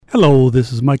Hello,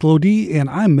 this is Michael O.D., and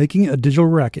I'm making a digital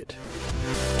racket.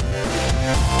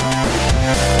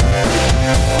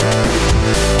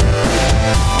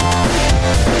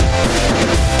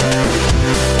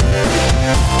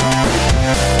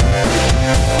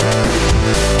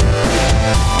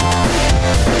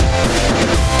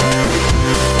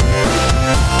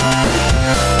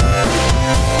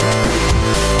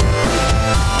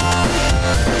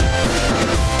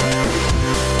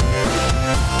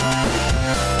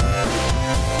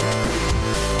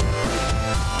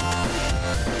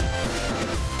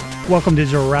 Welcome to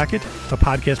Digital Racket, a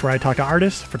podcast where I talk to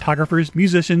artists, photographers,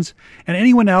 musicians, and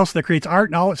anyone else that creates art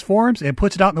in all its forms and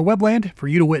puts it out in the webland for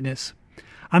you to witness.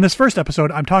 On this first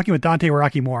episode, I'm talking with Dontae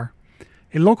Rockeymore,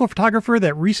 a local photographer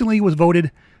that recently was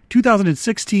voted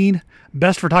 2016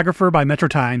 Best Photographer by Metro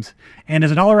Times, and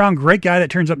is an all-around great guy that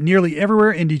turns up nearly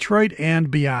everywhere in Detroit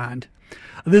and beyond.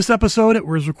 This episode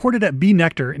was recorded at B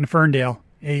Nectar in Ferndale,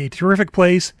 a terrific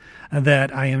place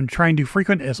that I am trying to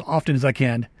frequent as often as I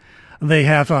can. They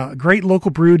have a great local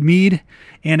brewed mead,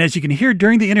 and as you can hear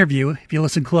during the interview, if you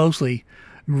listen closely,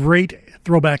 great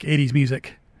throwback 80s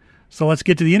music. So let's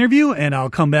get to the interview, and I'll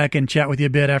come back and chat with you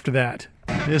a bit after that.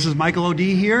 This is Michael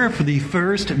O.D. here for the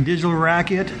first Digital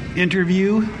Racket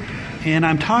interview, and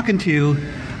I'm talking to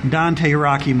Dontae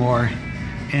Rockeymore.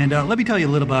 And let me tell you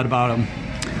a little bit about him.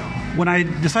 When I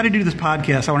decided to do this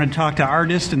podcast, I wanted to talk to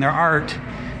artists and their art,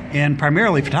 and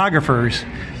primarily photographers,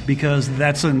 because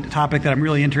that's a topic that I'm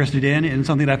really interested in and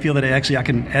something that I feel that I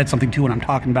can add something to when I'm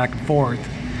talking back and forth.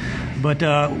 But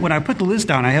when I put the list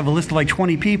down, I have a list of like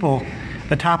 20 people.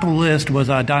 The top of the list was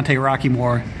Dontae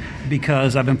Rockeymore,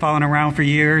 because I've been following around for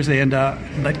years, and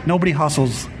like nobody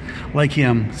hustles like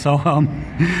him. So a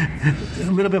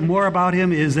little bit more about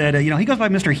him is that he goes by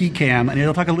Mr. Heat Cam, and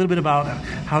he'll talk a little bit about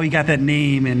how he got that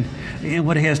name and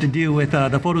what it has to do with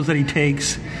the photos that he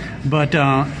takes. But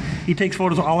he takes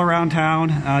photos all around town.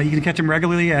 You can catch him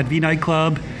regularly at V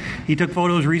Nightclub. He took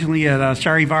photos recently at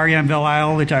Charivari on Belle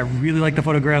Isle, which I really like the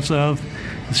photographs of.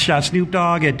 He shot Snoop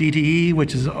Dogg at DTE,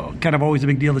 which is kind of always a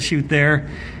big deal to shoot there.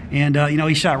 And,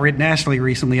 he shot nationally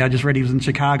recently. I just read he was in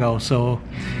Chicago, so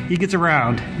he gets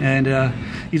around. And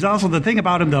he's also, the thing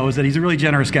about him, though, is that he's a really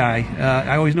generous guy.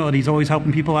 I always know that he's always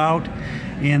helping people out,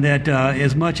 and that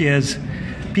as much as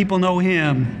people know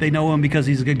him, they know him because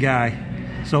he's a good guy.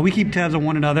 So we keep tabs on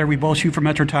one another. We both shoot for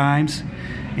Metro Times,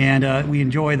 and we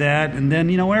enjoy that. And then,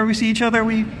 whenever we see each other,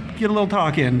 we get a little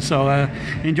talk in. So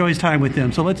enjoy his time with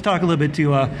him. So let's talk a little bit to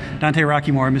Dontae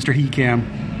Rockeymore, Mr. Heat Cam.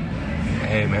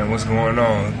 Hey, man, what's going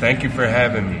on? Thank you for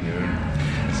having me, dude.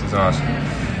 This is awesome.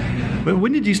 But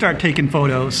when did you start taking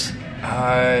photos?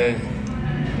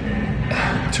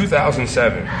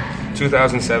 2007.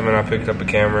 2007, I picked up a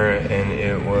camera, and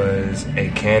it was a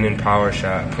Canon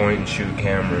PowerShot point-and-shoot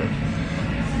camera.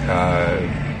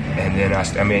 And then I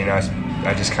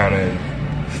just kind of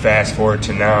fast forward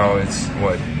to now. It's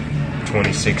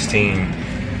 2016.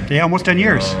 Yeah, almost 10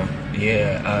 years.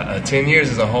 10 years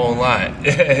is a whole lot.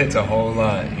 It's a whole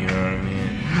lot, you know what I mean?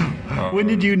 When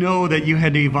did you know that you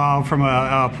had to evolve from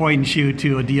a point and shoot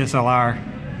to a DSLR?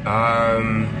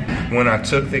 When I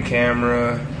took the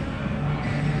camera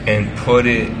and put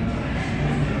it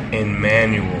in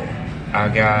manual.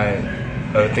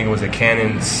 I think it was a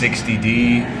Canon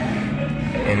 60D,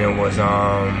 and it was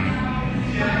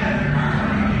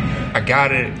I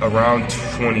got it around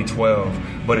 2012,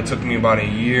 but it took me about a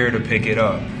year to pick it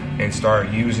up and start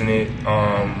using it.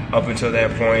 Up until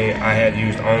that point, I had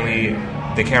used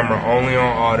the camera only on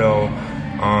auto.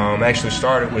 Actually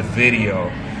started with video,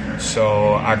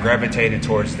 so I gravitated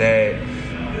towards that,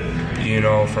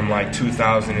 from like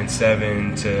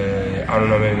 2007 to, I don't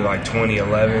know, maybe like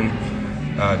 2011,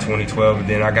 2012, and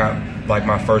then I got like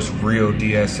my first real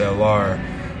DSLR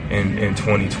in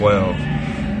 2012,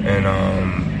 and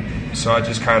so I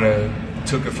just kind of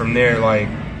took it from there. Like,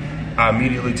 I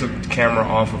immediately took the camera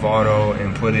off of auto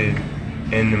and put it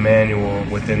in the manual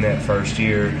within that first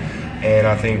year. And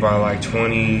I think by like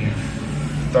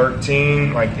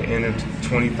 2013, like the end of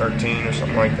 2013 or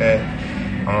something like that,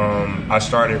 I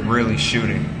started really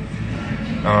shooting.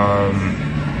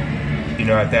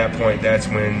 At that point, that's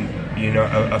when,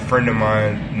 a friend of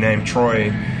mine named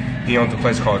Troy, he owns a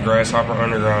place called Grasshopper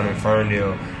Underground in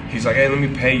Ferndale. He's like, hey, let me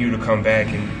pay you to come back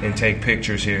and take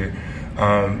pictures here.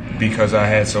 Because I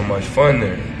had so much fun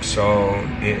there. So,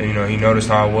 he noticed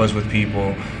how I was with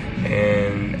people.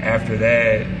 And after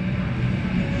that,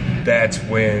 that's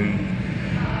when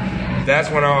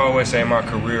I always say my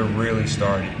career really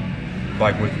started,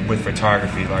 like with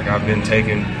photography. Like, I've been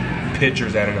taking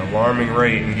pictures at an alarming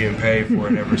rate and getting paid for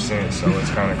it ever since. So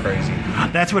it's kind of crazy.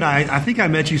 That's what I think I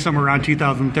met you somewhere around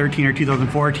 2013 or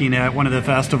 2014 at one of the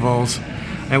festivals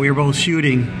that we were both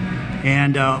shooting.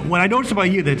 And what I noticed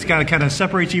about you that's kind of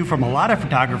separates you from a lot of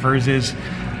photographers is,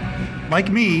 like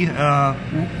me,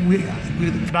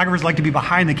 photographers like to be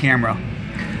behind the camera.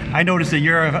 I noticed that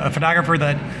you're a photographer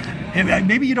that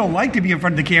maybe you don't like to be in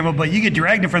front of the camera, but you get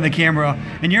dragged in front of the camera,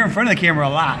 and you're in front of the camera a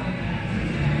lot.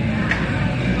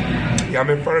 Yeah, I'm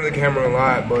in front of the camera a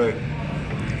lot, but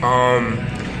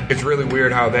it's really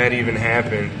weird how that even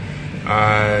happened.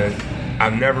 I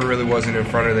never really wasn't in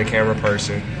front of the camera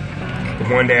person. But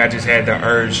one day I just had the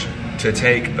urge to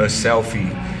take a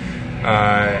selfie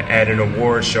at an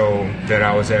award show that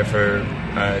I was at for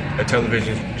a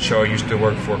television show I used to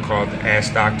work for called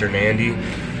Ask Dr. Nandy.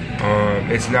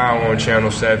 It's now on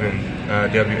Channel 7,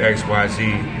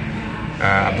 WXYZ,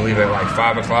 I believe at like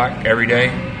 5 o'clock every day,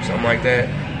 something like that.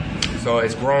 So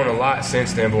it's grown a lot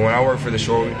since then, but when I worked for the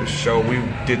show we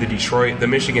did the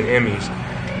Michigan Emmys,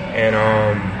 and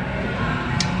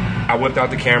I whipped out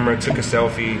the camera, took a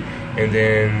selfie, and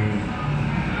then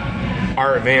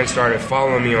Art Van started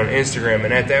following me on Instagram,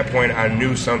 and at that point I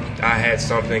knew I had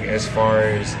something as far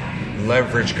as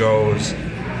leverage goes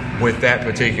with that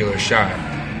particular shot.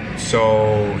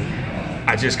 So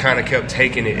I just kind of kept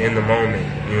taking it in the moment,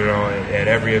 at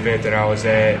every event that I was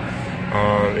at.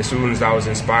 As soon as I was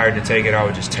inspired to take it, I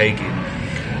would just take it.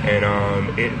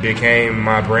 And it became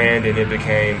my brand, and it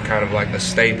became kind of like a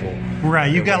staple.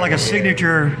 Right, you've got like a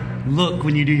signature look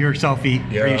when you do your selfie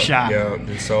or your shot. Yeah,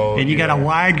 and you got a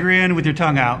wide grin with your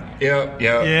tongue out. Yeah.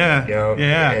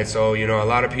 And so, a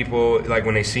lot of people, like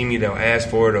when they see me, they'll ask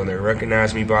for it, or they'll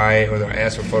recognize me by it, or they'll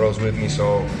ask for photos with me.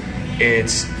 So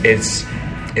it's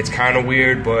kind of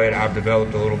weird, but I've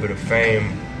developed a little bit of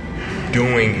fame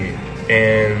doing it,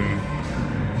 and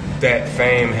that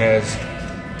fame has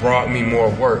brought me more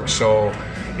work. So,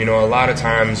 a lot of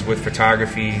times with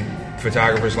photography,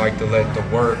 photographers like to let the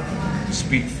work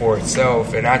speak for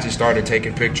itself, and I just started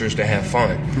taking pictures to have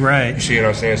fun. Right. You see what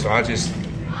I'm saying? So I just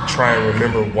try and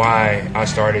remember why I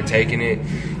started taking it,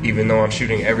 even though I'm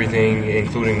shooting everything,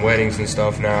 including weddings and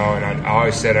stuff now, and I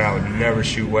always said I would never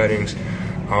shoot weddings.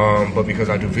 But because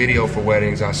I do video for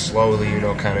weddings, I slowly,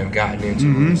 kind of gotten into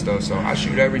it and stuff. So I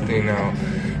shoot everything now,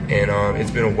 and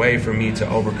it's been a way for me to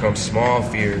overcome small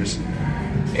fears,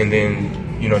 and then,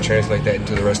 translate that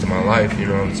into the rest of my life.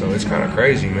 So it's kind of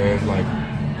crazy, man. Like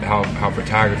how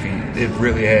photography, it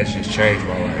really has just changed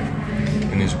my life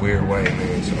in this weird way,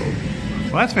 man. So.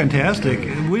 Well, that's fantastic.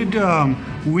 When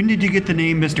did you get the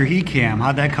name Mr. Heat Cam?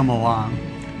 How'd that come along?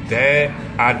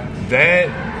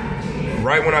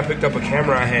 Right when I picked up a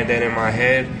camera, I had that in my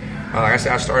head. Like I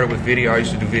said, I started with video. I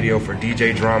used to do video for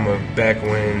DJ Drama back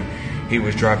when he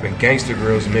was dropping Gangsta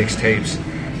Grills mixtapes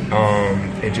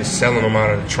and just selling them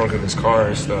out of the trunk of his car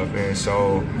and stuff, man.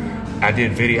 So I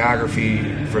did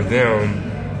videography for them,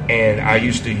 and I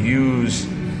used to use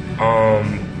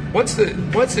what's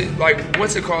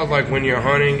it called, like when you're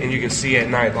hunting and you can see at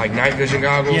night, like night vision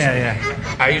goggles? Yeah.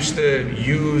 I used to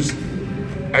use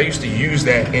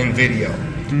that in video.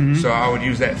 So I would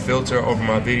use that filter over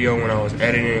my video when I was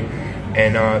editing,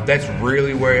 and that's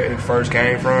really where it first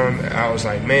came from. I was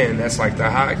like, man, that's like the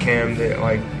hot cam that,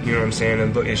 like, you know what I'm saying?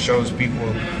 And look, it shows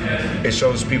people's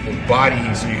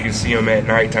bodies so you can see them at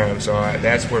nighttime. So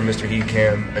that's where Mr. Heat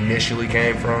Cam initially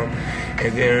came from,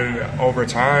 and then over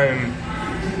time,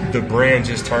 the brand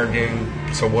just turned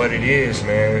into what it is,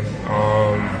 man.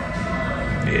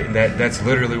 That's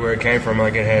literally where it came from.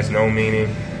 Like, it has no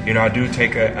meaning. I do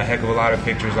take a heck of a lot of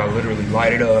pictures. I literally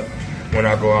light it up when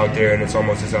I go out there, and it's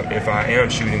almost as if I am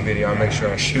shooting video, I make sure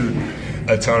I shoot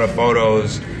a ton of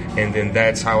photos, and then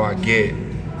that's how I'll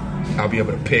be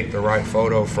able to pick the right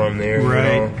photo from there.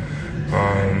 Right.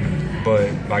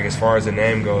 But like as far as the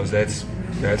name goes, that's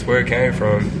where it came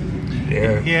from.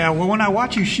 Yeah. Yeah. Well, when I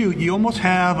watch you shoot, you almost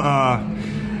have a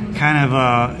kind of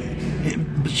a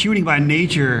shooting by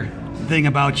nature thing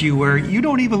about you, where you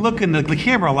don't even look in the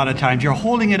camera a lot of times. You're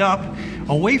holding it up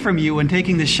away from you and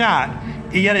taking the shot,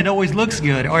 and yet it always looks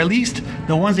good, or at least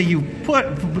the ones that you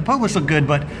publish look good.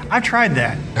 But I've tried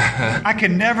that. I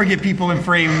can never get people in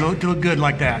frame to look good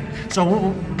like that.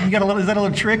 So you got is that a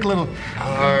little trick? When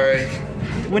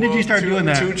did you start doing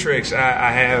that? Two tricks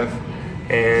I have,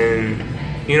 and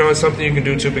it's something you can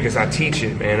do too, because I teach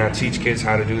it, man. I teach kids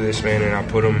how to do this, man, and I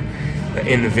put them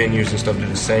in the venues and stuff, do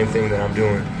the same thing that I'm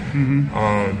doing.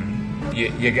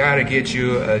 You gotta get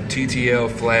you a TTL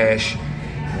flash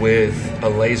with a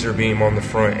laser beam on the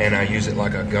front, and I use it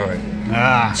like a gun.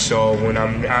 So when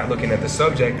I'm not looking at the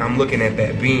subject, I'm looking at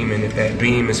that beam, and if that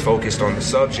beam is focused on the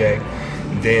subject,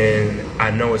 then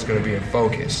I know it's going to be in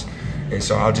focus. And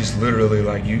so I'll just literally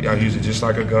I'll use it just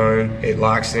like a gun. It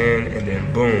locks in, and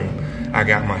then boom, I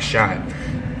got my shot.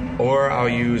 Or I'll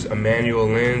use a manual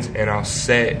lens, and I'll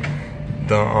set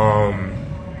the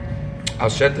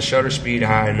shutter speed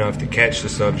high enough to catch the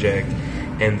subject,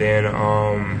 and then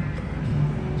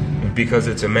because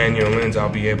it's a manual lens, I'll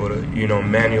be able to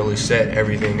manually set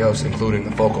everything else, including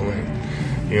the focal length.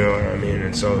 You know what I mean?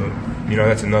 And so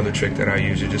that's another trick that I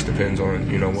use. It just depends on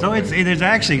what. So there's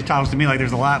actually sounds to me like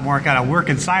there's a lot more kind of work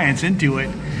and science into it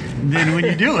than when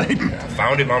you do it. I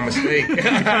found it by mistake.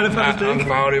 I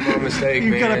found it by mistake.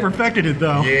 You kind of perfected it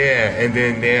though. Yeah, and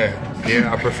then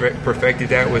I perfected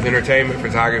that with entertainment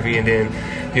photography, and then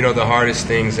the hardest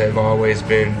things have always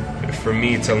been for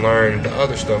me to learn the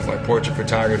other stuff like portrait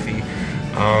photography.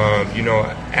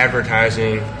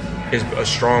 Advertising is a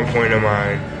strong point of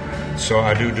mine. So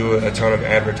I do a ton of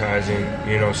advertising,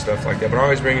 stuff like that. But I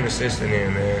always bring an assistant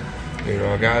in, man.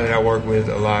 A guy that I work with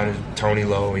a lot is Tony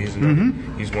Lowe. He's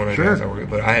one of the guys I work with.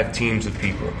 But I have teams of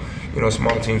people,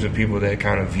 small teams of people that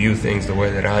kind of view things the way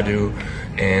that I do.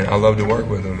 And I love to work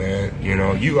with them, man.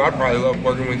 I probably love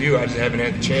working with you. I just haven't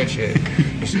had the chance yet.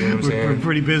 You see what I'm saying? We're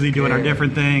pretty busy doing our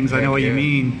different things. I know what you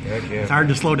mean. Heck yeah. It's hard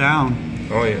to slow down.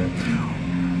 Oh, yeah.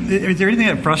 Is there anything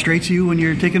that frustrates you when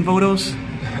you're taking photos?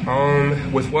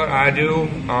 With what I do,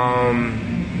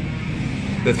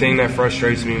 the thing that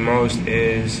frustrates me most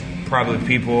is probably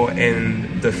people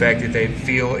and the fact that they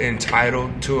feel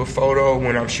entitled to a photo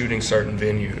when I'm shooting certain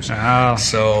venues. Oh.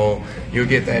 So you'll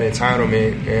get that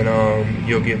entitlement, and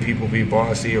you'll get people be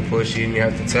bossy or pushy, and you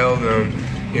have to tell them,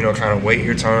 kind of wait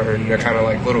your turn. They're kind of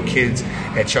like little kids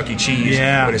at Chuck E. Cheese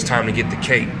when it's time to get the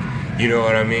cake. You know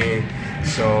what I mean?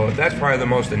 So that's probably the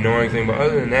most annoying thing. But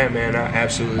other than that, man, I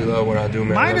absolutely love what I do,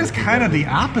 man. Mine is kind of the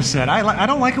opposite. I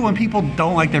don't like it when people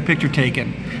don't like their picture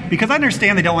taken. Because I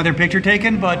understand they don't want their picture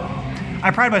taken, but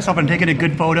I pride myself on taking a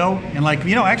good photo. And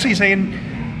actually saying,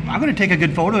 I'm going to take a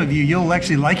good photo of you. You'll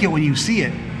actually like it when you see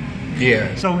it.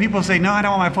 Yeah. So when people say, no, I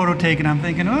don't want my photo taken, I'm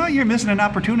thinking, oh, you're missing an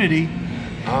opportunity.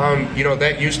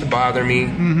 That used to bother me.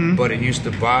 Mm-hmm. But it used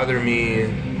to bother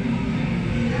me.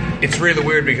 It's really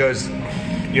weird because...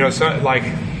 here's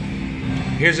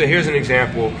an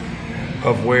example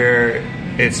of where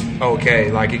it's okay.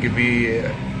 Like, it could be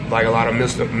like a lot of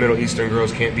Middle Eastern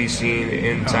girls can't be seen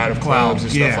inside of clubs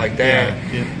and stuff like that,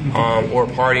 or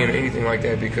partying or anything like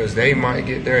that, because they might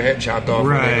get their head chopped off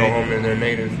when they go home in their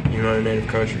native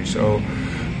country. So,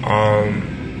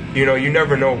 you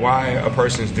never know why a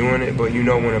person's doing it, but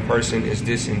when a person is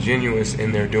disingenuous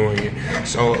and they're doing it.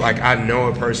 So, I know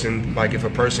a person, if a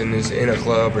person is in a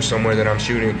club or somewhere that I'm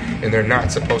shooting and they're not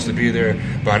supposed to be there,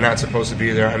 by not supposed to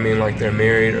be there, I mean, they're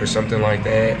married or something like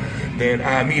that, then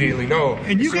I immediately know.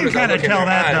 And you can kind of tell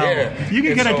that, though. Yeah. You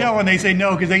can kind of tell when they say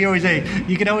no, because they always say,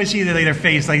 you can always see their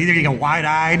face, either they get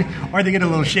wide-eyed or they get a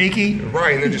little shaky.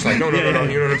 Right, and they're just like, no, you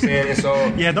know what I'm saying? And so,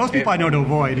 those people I know to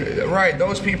avoid. Right,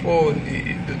 those people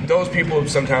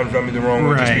sometimes rub me the wrong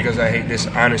way just because I hate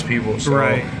dishonest people. So,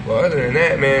 well, other than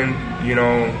that, man,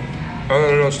 other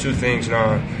than those two things,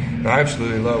 I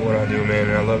absolutely love what I do, man,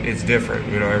 and I love it's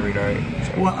different, every night.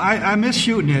 So. Well, I miss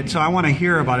shooting it, so I want to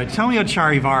hear about it. Tell me about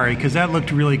Charivari, because that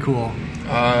looked really cool.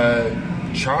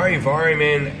 Charivari,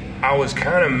 man, I was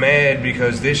kind of mad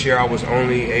because this year I was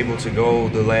only able to go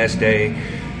the last day.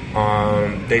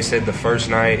 They said the first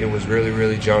night it was really,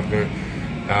 really jumping.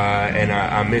 And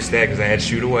I missed that because I had to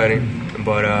shoot a wedding.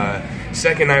 But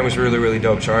second night was really, really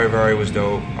dope. Charivari was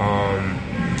dope.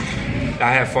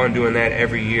 I have fun doing that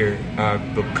every year.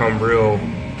 Become real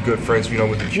good friends, with the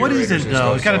curators. What is it,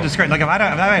 though? It's kind of describe. If I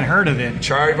haven't heard of it.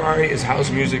 Charivari is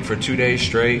house music for 2 days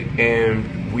straight,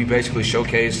 and we basically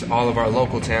showcase all of our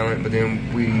local talent, but then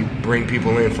we bring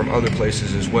people in from other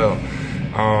places as well.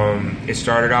 It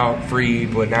started out free,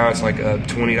 but now it's like a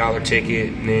 $20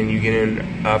 ticket, and then you get in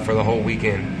for the whole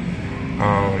weekend.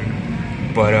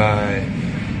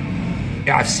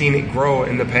 I've seen it grow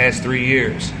in the past 3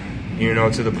 years,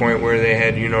 to the point where they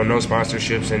had, no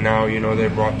sponsorships, and now, they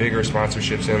brought bigger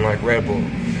sponsorships in, like Red Bull.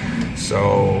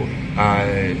 So,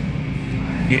 man,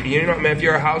 if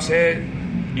you're a house head,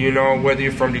 whether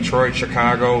you're from Detroit,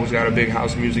 Chicago, who's got a big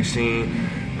house music scene,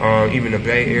 even the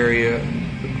Bay Area,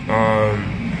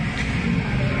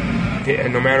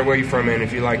 no matter where you're from, man,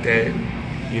 if you like that,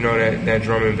 that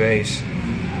drum and bass,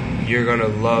 you're gonna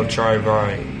love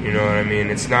Charivari. You know what I mean?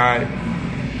 It's not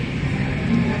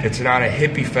a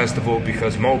hippie festival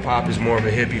because Mopop is more of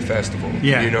a hippie festival.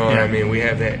 Yeah, you know what I mean? We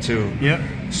have that too. Yeah.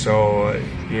 So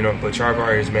but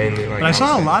Charivari is mainly like. But I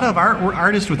saw a lot of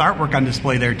artists with artwork on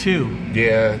display there too.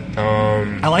 Yeah.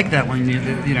 I like that when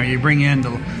you bring in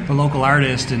the local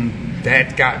artist and.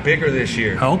 That got bigger this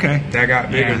year. Oh, okay. That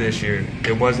got bigger this year.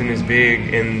 It wasn't as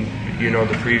big in,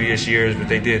 the previous years, but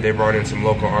they brought in some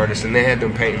local artists, and they had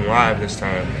them painting live this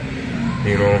time,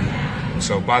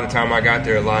 So by the time I got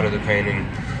there, a lot of the painting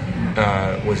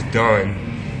was done,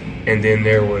 and then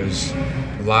there was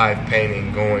live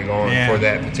painting going on for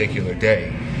that particular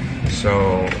day.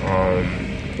 So,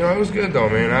 it was good though,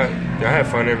 man. I have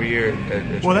fun every year.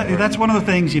 That's one of the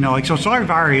things, so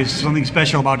Sorry is something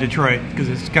special about Detroit because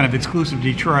it's kind of exclusive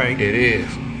to Detroit. It is.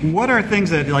 What are things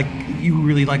that you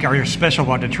really are special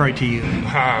about Detroit to you?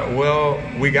 Well,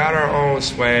 we got our own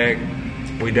swag.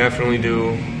 We definitely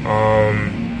do.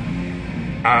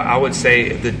 I would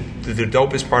say the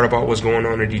dopest part about what's going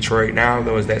on in Detroit now,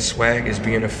 though, is that swag is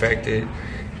being affected,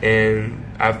 and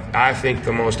I think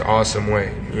the most awesome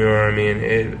way. You know what I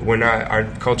mean? Our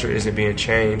culture isn't being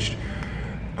changed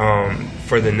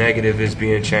for the negative; it's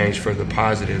being changed for the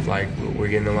positive. Like, we're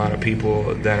getting a lot of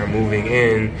people that are moving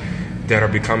in, that are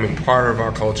becoming part of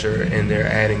our culture, and they're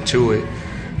adding to it.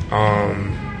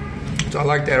 So I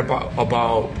like that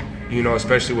about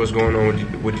especially what's going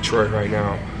on with Detroit right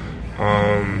now.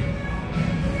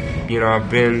 I've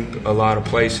been a lot of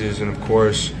places, and of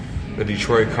course, the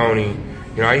Detroit Coney.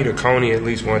 I eat a Coney at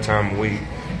least one time a week,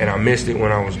 and I missed it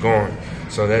when I was gone.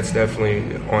 So that's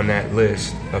definitely on that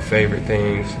list of favorite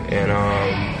things. And,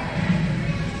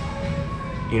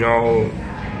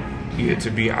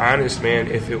 to be honest, man,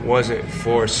 if it wasn't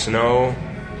for snow,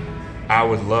 I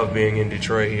would love being in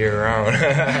Detroit year-round.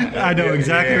 I know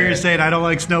exactly what you're saying. I don't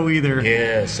like snow either.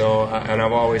 Yeah, so, and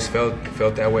I've always felt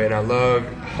that way, and I love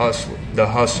the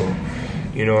hustle.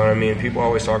 You know what I mean? People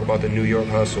always talk about the New York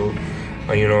hustle.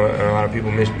 And a lot of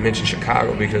people mention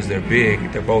Chicago because they're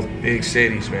big. They're both big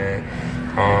cities, man.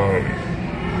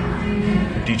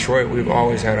 Detroit, we've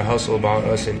always had a hustle about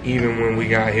us, and even when we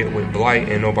got hit with blight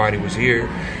and nobody was here,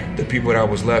 the people that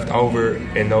was left over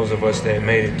and those of us that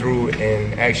made it through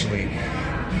and actually,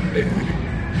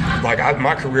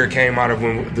 my career came out of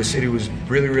when the city was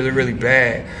really, really, really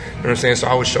bad. You know what I'm saying? So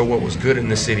I would show what was good in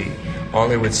the city. All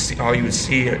you would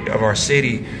see of our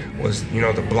city was,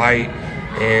 the blight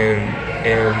and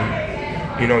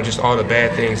just all the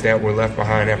bad things that were left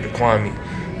behind after Kwame.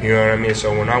 You know what I mean?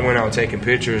 So when I went out taking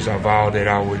pictures, I vowed that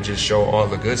I would just show all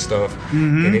the good stuff,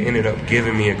 and it ended up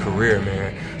giving me a career,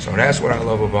 man. So that's what I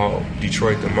love about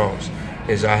Detroit the most,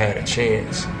 is I had a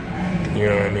chance. You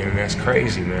know what I mean? And that's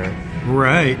crazy, man.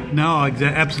 Right. No,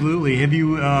 absolutely. Have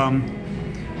you, I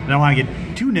don't want to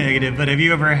get too negative, but have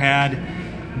you ever had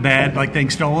bad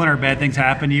things stolen or bad things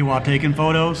happen to you while taking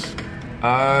photos?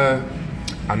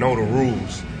 I know the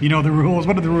rules. You know the rules?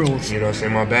 What are the rules? You know what I'm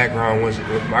saying? My background was,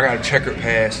 I got a checkered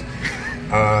past.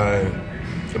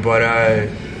 But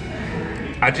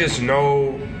I just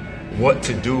know what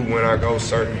to do when I go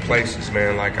certain places,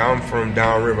 man. Like, I'm from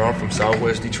downriver. I'm from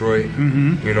Southwest Detroit.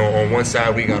 On one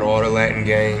side, we got all the Latin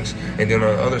gangs. And then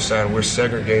on the other side, we're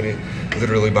segregated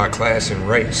literally by class and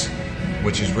race,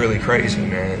 which is really crazy,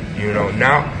 man.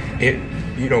 Now,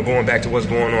 going back to what's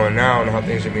going on now and how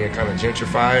things are being kind of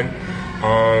gentrified,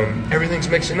 everything's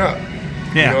mixing up.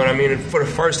 Yeah. You know what I mean? For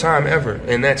the first time ever.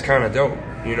 And that's kind of dope.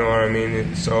 You know what I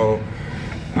mean? So,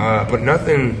 but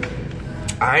nothing,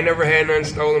 I ain't never had nothing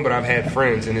stolen, but I've had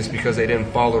friends, and it's because they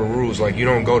didn't follow the rules. Like, you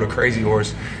don't go to Crazy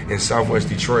Horse in Southwest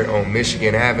Detroit on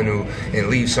Michigan Avenue and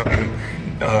leave something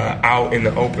out in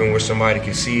the open where somebody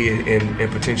can see it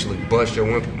and potentially bust your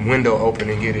window open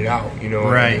and get it out. You know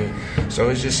what I mean? So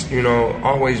it's just,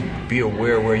 always be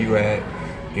aware where you at.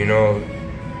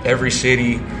 Every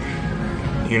city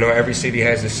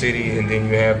has the city, and then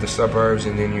you have the suburbs,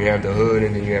 and then you have the hood,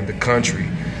 and then you have the country.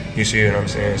 You see what I'm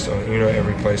saying? So,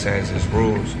 every place has its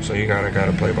rules, so you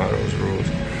gotta play by those rules.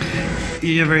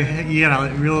 You got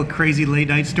a real crazy late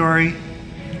night story?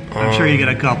 I'm sure you got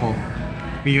a couple.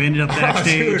 Where you ended up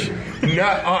backstage.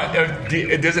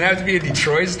 Does it have to be a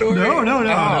Detroit story? No.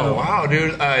 Oh, wow,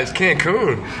 dude. It's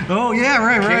Cancun. Oh, yeah,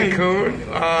 right.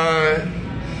 Cancun.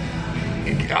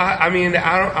 I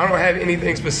don't have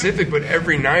anything specific, but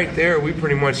every night there, we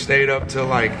pretty much stayed up till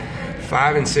like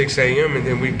 5 and 6 a.m. and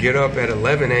then we'd get up at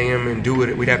 11 a.m. and do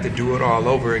it. We'd have to do it all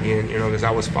over again, because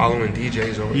I was following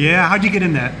DJs over there. Yeah, how'd you get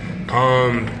in that?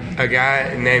 A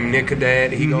guy named Nick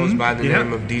Haddad. He goes by the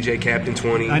name of DJ Captain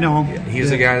 20. I know.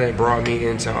 He's the guy that brought me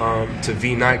into to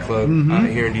V nightclub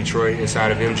here in Detroit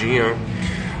inside of MGM.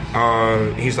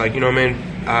 He's like, man,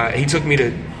 he took me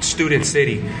to Student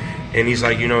City. And he's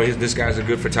like, this guy's a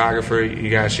good photographer. You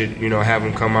guys should, have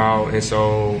him come out. And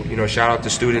so, shout out to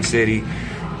Student City.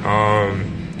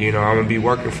 I'm going to be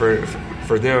working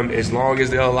for them as long as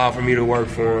they'll allow for me to work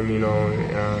for them,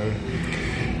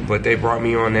 But they brought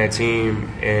me on that team,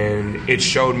 and it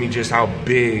showed me just how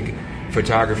big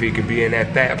photography could be. And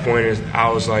at that point, I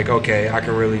was like, okay, I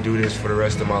can really do this for the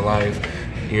rest of my life,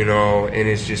 you know, and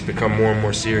it's just become more and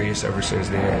more serious ever since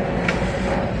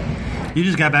then. You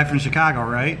just got back from Chicago,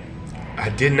 right? I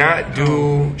did not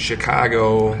do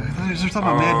Chicago. I thought there was something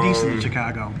about Mad Decent in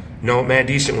Chicago. No, Mad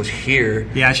Decent was here.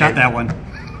 Yeah, I shot that one.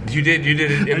 You did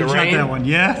it in the rain? I shot that one,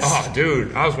 yes. Oh,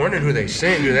 dude, I was wondering who they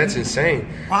sent. Dude, that's insane.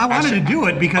 Well, I wanted to do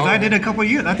it because I did a couple of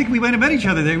years. I think we went and met each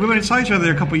other there. We went and saw each other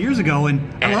there a couple of years ago, and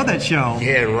I love that show.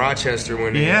 Yeah, in Rochester.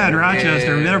 In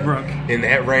Rochester, Meadowbrook. And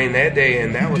that rained that day,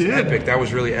 and that was epic. That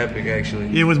was really epic,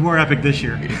 actually. It was more epic this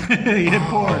year.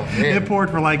 It poured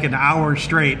for like an hour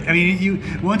straight. I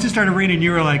mean, once it started raining,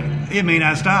 you were like, it may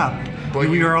not stop. But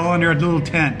we were all under a little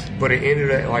tent. But it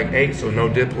ended at like 8, so no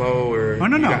Diplo or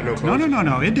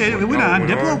no. It did. It went on.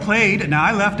 Diplo played. Now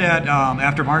I left at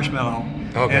after Marshmallow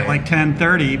at like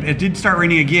 10:30. It did start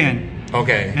raining again.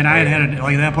 Okay. And I had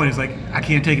like at that point, it's like I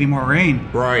can't take any more rain.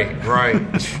 Right.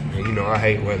 You know, I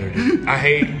hate weather, dude. I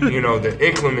hate, you know, the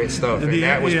inclement stuff. And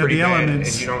that was pretty bad.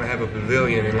 Elements. And you don't have a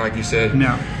pavilion, and like you said,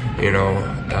 no. You know,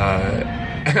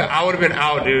 I would have been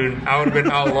out, dude. I would have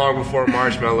been out long before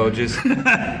Marshmallow.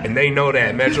 And they know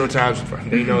that. Metro Times,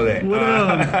 they know that.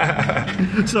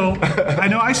 So I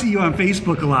know I see you on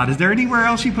Facebook a lot. Is there anywhere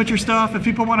else you put your stuff? If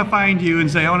people want to find you and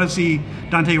say, I want to see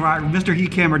Mr.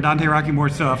 Heatcam or Dontae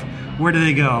Rockeymore stuff, where do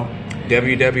they go?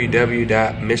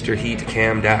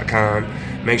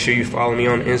 www.mrheatcam.com. Make sure you follow me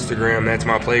on Instagram. That's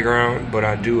my playground. But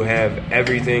I do have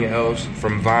everything else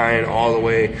from Vine all the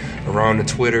way around to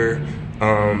Twitter.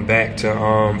 Back to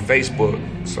Facebook.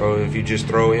 So if you just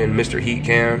throw in Mr.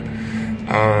 Heatcam,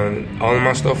 all of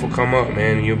my stuff will come up,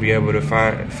 man, and you'll be able to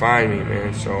find me,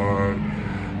 man. So,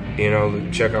 you know,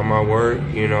 check out my work.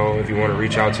 You know, if you want to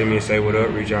reach out to me and say what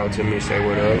up, reach out to me and say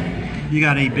what up. You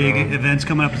got any big events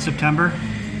coming up in September?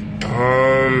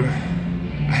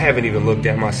 I haven't even looked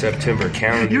at my September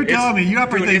calendar. You're telling me you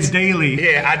operate things daily.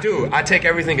 Yeah, I do. I take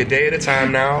everything a day at a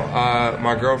time now.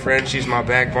 My girlfriend, she's my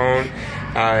backbone.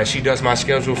 She does my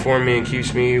schedule for me and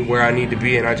keeps me where I need to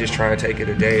be, and I just try to take it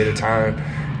a day at a time.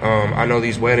 I know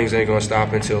these weddings ain't going to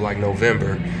stop until like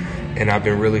November, and I've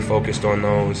been really focused on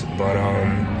those. But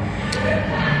I'm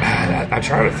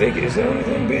trying to think, is there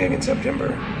anything big in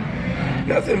September?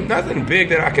 Nothing big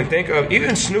that I can think of.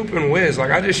 Even Snoop and Wiz,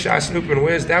 like I just shot Snoop and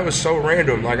Wiz. That was so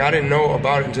random. Like I didn't know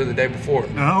about it until the day before.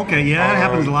 Oh, okay, yeah, that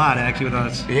happens a lot actually with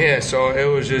us. Yeah, so it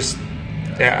was just.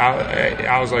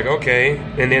 I was like, okay,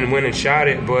 and then went and shot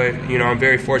it. But, you know, I'm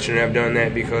very fortunate to have done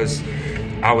that because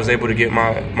I was able to get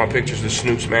my pictures to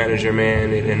Snoop's manager,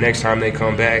 man, and next time they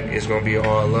come back, it's going to be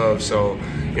all love. So,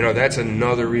 you know, that's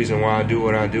another reason why I do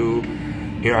what I do.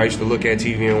 You know, I used to look at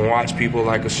TV and watch people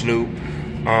like a Snoop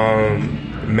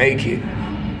make it.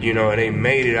 You know, they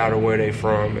made it out of where they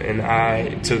from. And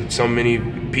so many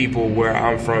people where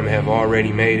I'm from have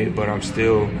already made it, but I'm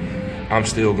still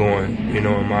going, you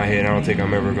know, in my head. I don't think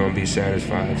I'm ever going to be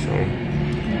satisfied. So,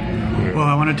 yeah. Well,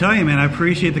 I want to tell you, man, I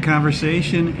appreciate the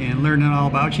conversation and learning all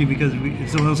about you because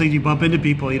it's one of those things you bump into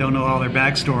people, you don't know all their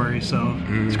backstory. So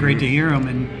It's great to hear them.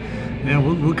 And yeah,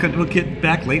 we'll get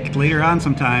back later on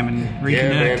sometime and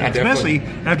reconnect, man, especially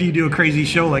after you do a crazy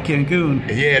show like Cancun.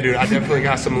 Yeah, dude, I definitely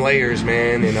got some layers,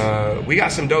 man, and we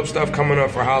got some dope stuff coming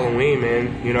up for Halloween,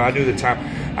 man. You know, I do the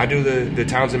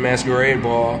Townsend Masquerade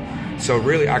Ball. So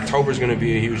really, October is going to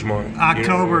be a huge month.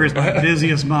 October is my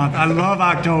busiest month. I love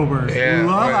October. Yeah,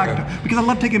 October because I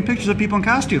love taking pictures of people in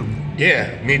costume.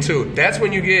 Yeah, me too. That's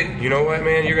when you get, you know what,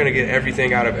 man? You're going to get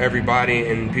everything out of everybody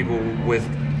and people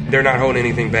they're not holding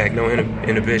anything back, no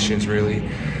inhibitions really.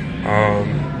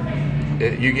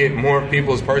 You get more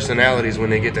people's personalities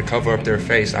when they get to cover up their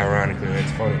face, ironically.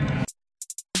 That's funny.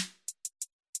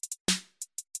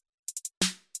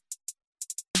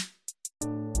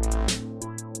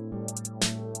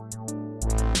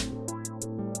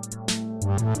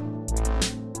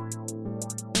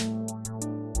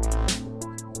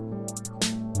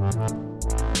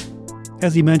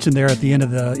 As he mentioned there at the end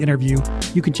of the interview,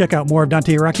 you can check out more of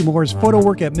Dontae Rockeymore's photo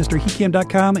work at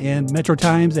MrHeatcam.com and Metro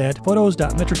Times at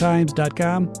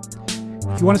photos.metrotimes.com.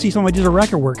 If you want to see some of my digital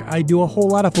record work, I do a whole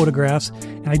lot of photographs,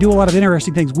 and I do a lot of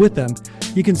interesting things with them.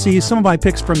 You can see some of my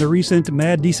pics from the recent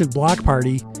Mad Decent block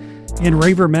party in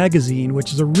Raver Magazine,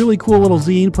 which is a really cool little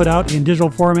zine put out in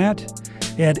digital format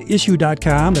at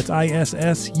issue.com. That's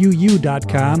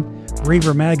ISSUU.com,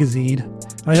 Raver Magazine.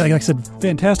 Like I said,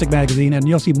 fantastic magazine, and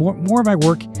you'll see more of my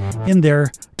work in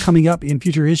there coming up in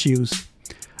future issues.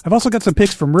 I've also got some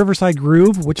pics from Riverside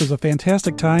Groove, which was a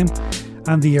fantastic time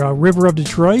on the River of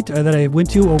Detroit that I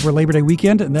went to over Labor Day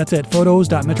weekend, and that's at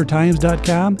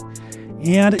photos.metrotimes.com.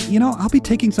 And, you know, I'll be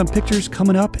taking some pictures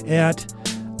coming up at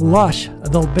Lush,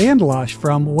 the band Lush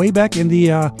from way back in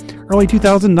the early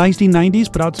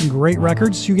 1990s, put out some great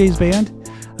records, shoegaze band.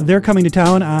 They're coming to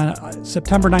town on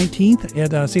September 19th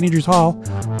at St. Andrews Hall.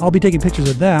 I'll be taking pictures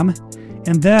of them.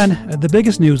 And then the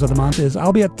biggest news of the month is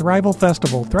I'll be at Thrival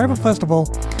Festival. Thrival Festival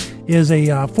is a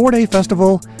 4-day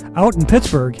festival out in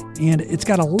Pittsburgh, and it's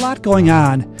got a lot going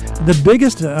on. The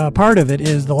biggest part of it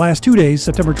is the last 2 days,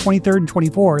 September 23rd and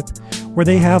 24th, where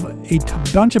they have a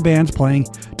bunch of bands playing.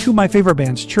 Two of my favorite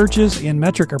bands, Churches and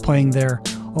Metric, are playing there,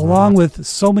 along with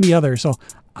so many others. So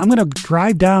I'm going to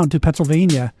drive down to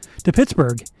Pennsylvania, to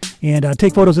Pittsburgh, and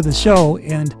take photos of the show,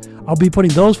 and I'll be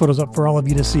putting those photos up for all of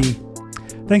you to see.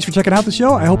 Thanks for checking out the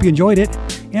show. I hope you enjoyed it.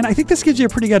 And I think this gives you a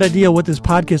pretty good idea what this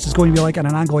podcast is going to be like on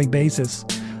an ongoing basis.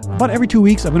 About every 2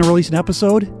 weeks, I'm going to release an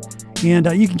episode.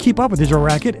 And you can keep up with Digital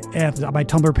Racket at my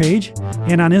Tumblr page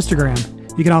and on Instagram.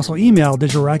 You can also email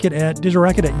Digital Racket at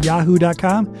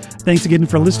digitalracket@yahoo.com. Thanks again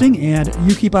for listening. And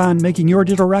you keep on making your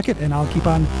Digital Racket, and I'll keep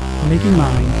on making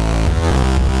mine.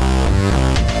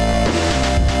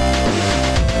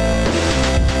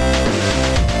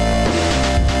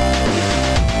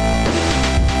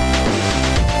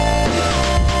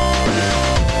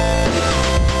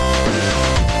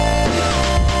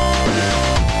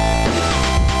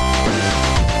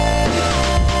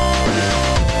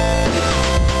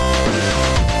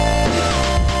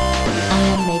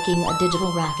 A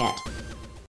Digital Racket.